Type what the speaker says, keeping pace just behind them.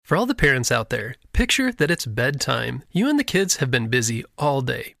For all the parents out there, picture that it's bedtime. You and the kids have been busy all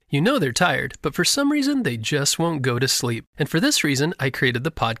day. You know they're tired, but for some reason they just won't go to sleep. And for this reason, I created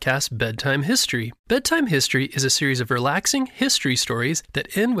the podcast Bedtime History. Bedtime History is a series of relaxing history stories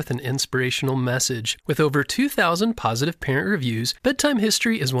that end with an inspirational message. With over 2,000 positive parent reviews, Bedtime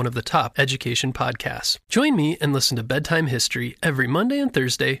History is one of the top education podcasts. Join me and listen to Bedtime History every Monday and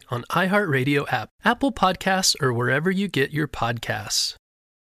Thursday on iHeartRadio app, Apple Podcasts, or wherever you get your podcasts.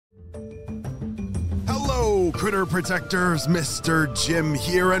 Hello, Critter Protectors. Mr. Jim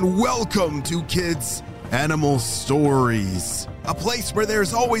here, and welcome to Kids Animal Stories, a place where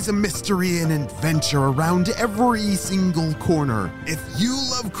there's always a mystery and adventure around every single corner. If you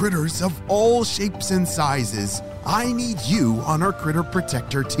love critters of all shapes and sizes, I need you on our Critter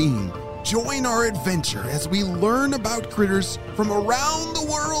Protector team. Join our adventure as we learn about critters from around the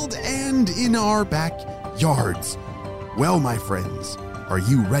world and in our backyards. Well, my friends, are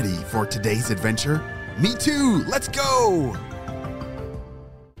you ready for today's adventure? Me too! Let's go!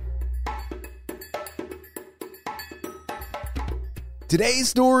 Today's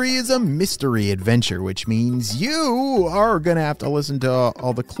story is a mystery adventure, which means you are going to have to listen to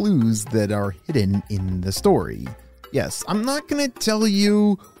all the clues that are hidden in the story. Yes, I'm not going to tell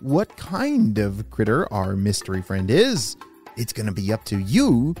you what kind of critter our mystery friend is. It's going to be up to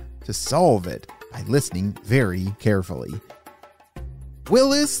you to solve it by listening very carefully.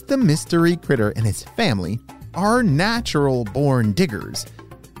 Willis, the mystery critter, and his family are natural-born diggers.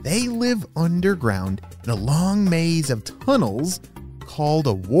 They live underground in a long maze of tunnels called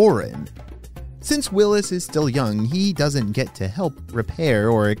a warren. Since Willis is still young, he doesn't get to help repair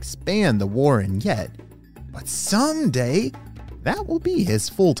or expand the warren yet. But someday, that will be his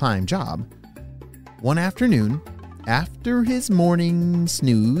full-time job. One afternoon, after his morning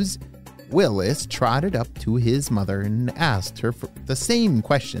snooze, Willis trotted up to his mother and asked her for the same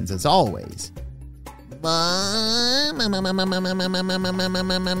questions as always. Mom,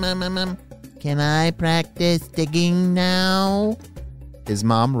 can I practice digging now? His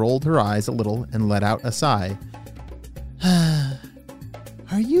mom rolled her eyes a little and let out a sigh.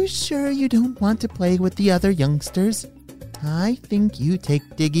 Are you sure you don't want to play with the other youngsters? I think you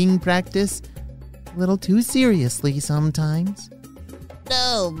take digging practice a little too seriously sometimes.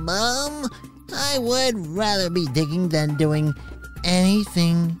 No, Mom. I would rather be digging than doing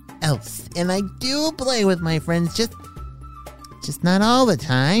anything else. And I do play with my friends, just not all the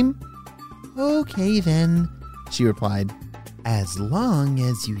time. Okay, then, she replied. As long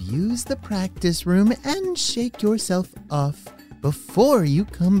as you use the practice room and shake yourself off before you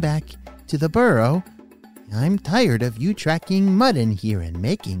come back to the burrow. I'm tired of you tracking mud in here and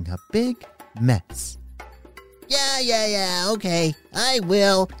making a big mess. Yeah, okay, I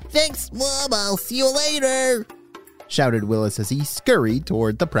will. Thanks, Mom, I'll see you later, shouted Willis as he scurried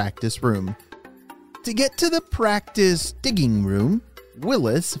toward the practice room. To get to the practice digging room,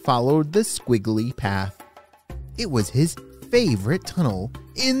 Willis followed the squiggly path. It was his favorite tunnel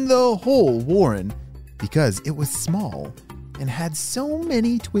in the whole warren because it was small and had so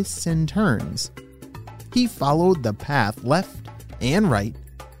many twists and turns. He followed the path left and right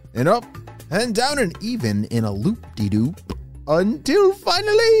and up and down and even in a loop-de-doop until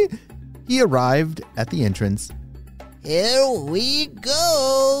finally he arrived at the entrance. Here we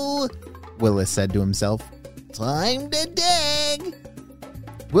go, Willis said to himself. Time to dig.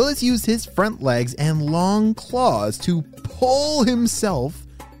 Willis used his front legs and long claws to pull himself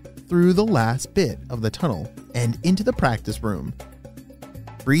through the last bit of the tunnel and into the practice room.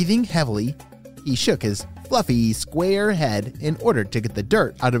 Breathing heavily, he shook his fluffy, square head in order to get the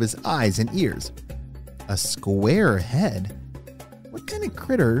dirt out of his eyes and ears. A square head? What kind of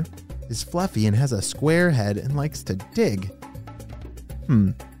critter is fluffy and has a square head and likes to dig?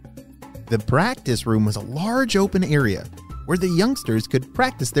 The practice room was a large open area where the youngsters could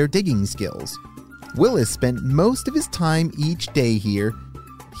practice their digging skills. Willis spent most of his time each day here.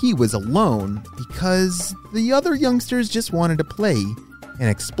 He was alone because the other youngsters just wanted to play and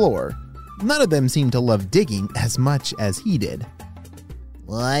explore. None of them seemed to love digging as much as he did.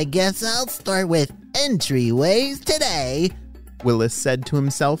 Well, I guess I'll start with entryways today, Willis said to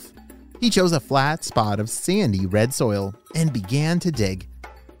himself. He chose a flat spot of sandy red soil and began to dig.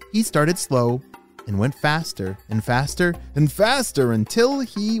 He started slow and went faster and faster and faster until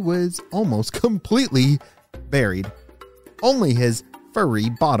he was almost completely buried. Only his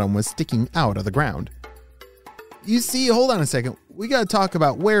furry bottom was sticking out of the ground. You see, hold on a second. We got to talk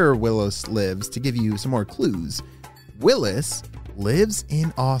about where Willis lives to give you some more clues. Willis lives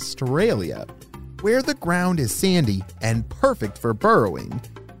in Australia, where the ground is sandy and perfect for burrowing.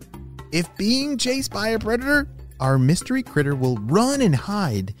 If being chased by a predator, our mystery critter will run and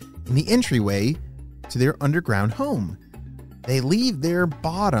hide in the entryway to their underground home. They leave their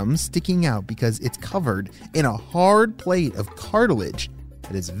bottom sticking out because it's covered in a hard plate of cartilage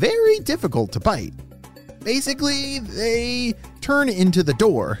that is very difficult to bite. Basically, they turn into the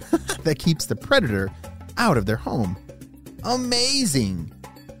door that keeps the predator out of their home. Amazing!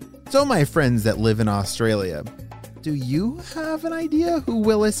 So my friends that live in Australia, do you have an idea who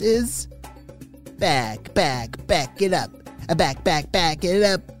Willis is? Back it up. Back it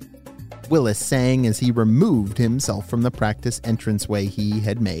up. Willis sang as he removed himself from the practice entranceway he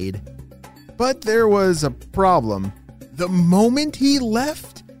had made. But there was a problem. The moment he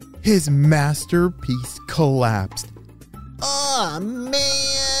left, his masterpiece collapsed. Oh,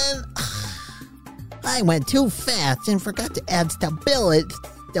 man. I went too fast and forgot to add stability.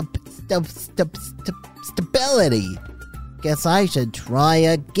 Guess I should try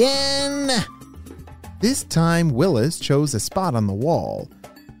again. This time, Willis chose a spot on the wall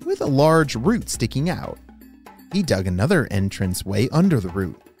with a large root sticking out. He dug another entranceway under the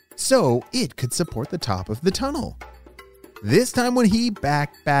root so it could support the top of the tunnel. This time when he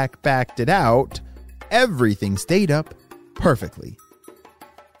backed it out, everything stayed up perfectly.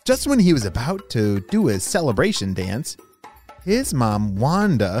 Just when he was about to do his celebration dance, his mom,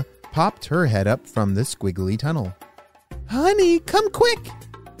 Wanda, popped her head up from the squiggly tunnel. Honey, come quick.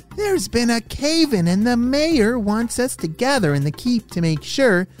 There's been a cave-in and the mayor wants us to gather in the keep to make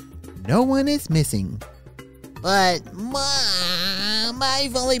sure no one is missing. But, Mom,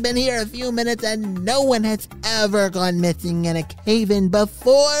 I've only been here a few minutes and no one has ever gone missing in a cave-in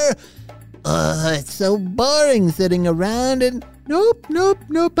before. It's so boring sitting around and... Nope,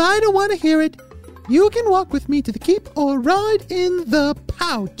 I don't want to hear it. You can walk with me to the keep or ride in the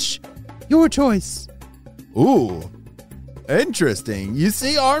pouch. Your choice. Ooh, interesting. You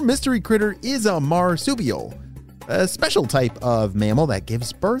see, our mystery critter is a marsupial, a special type of mammal that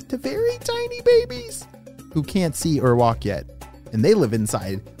gives birth to very tiny babies who can't see or walk yet. And they live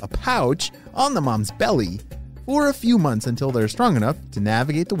inside a pouch on the mom's belly for a few months until they're strong enough to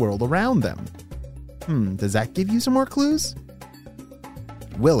navigate the world around them. Does that give you some more clues?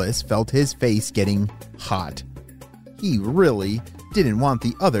 Willis felt his face getting hot. He really didn't want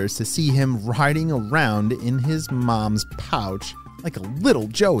the others to see him riding around in his mom's pouch like a little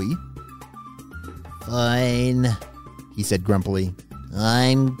Joey. Fine, he said grumpily.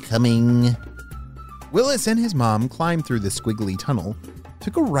 I'm coming. Willis and his mom climbed through the squiggly tunnel,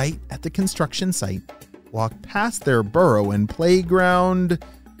 took a right at the construction site, walked past their burrow and playground,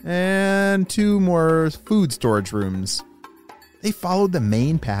 and 2 more food storage rooms. They followed the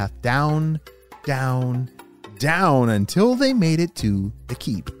main path down until they made it to the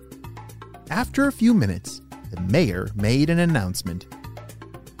keep. After a few minutes, the mayor made an announcement.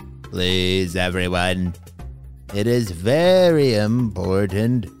 Please, everyone, it is very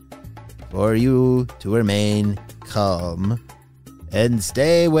important for you to remain calm and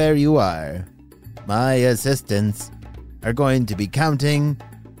stay where you are. My assistants are going to be counting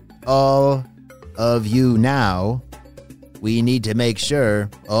all of you now. We need to make sure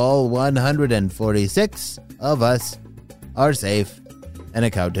all 146 of us are safe and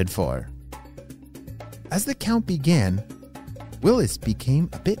accounted for. As the count began, Willis became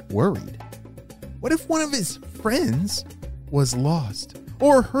a bit worried. What if one of his friends was lost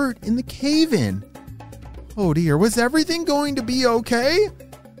or hurt in the cave-in? Oh dear, was everything going to be okay?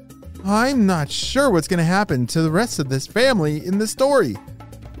 I'm not sure what's going to happen to the rest of this family in the story.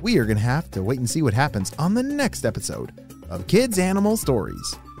 We are going to have to wait and see what happens on the next episode of Kids Animal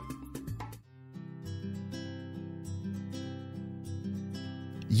Stories.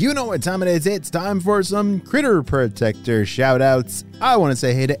 You know what time it is. It's time for some Critter Protector shout-outs. I want to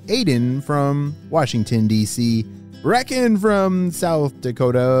say hey to Aiden from Washington, D.C., Brecken from South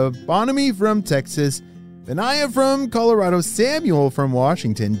Dakota, Bonamy from Texas, Benaya from Colorado, Samuel from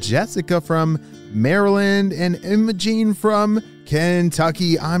Washington, Jessica from Maryland, and Imogene from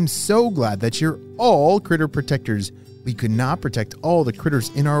Kentucky. I'm so glad that you're all critter protectors. We could not protect all the critters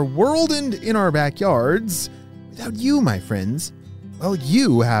in our world and in our backyards without you, my friends. Well,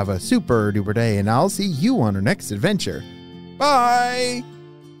 you have a super duper day, and I'll see you on our next adventure. Bye!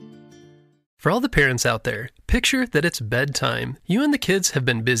 For all the parents out there, picture that it's bedtime. You and the kids have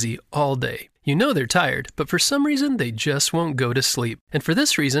been busy all day. You know they're tired, but for some reason they just won't go to sleep. And for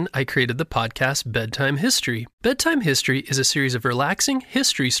this reason, I created the podcast Bedtime History. Bedtime History is a series of relaxing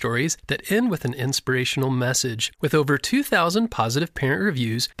history stories that end with an inspirational message. With over 2,000 positive parent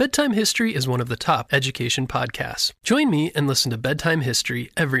reviews, Bedtime History is one of the top education podcasts. Join me and listen to Bedtime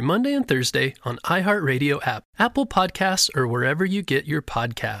History every Monday and Thursday on iHeartRadio app, Apple Podcasts, or wherever you get your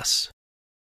podcasts.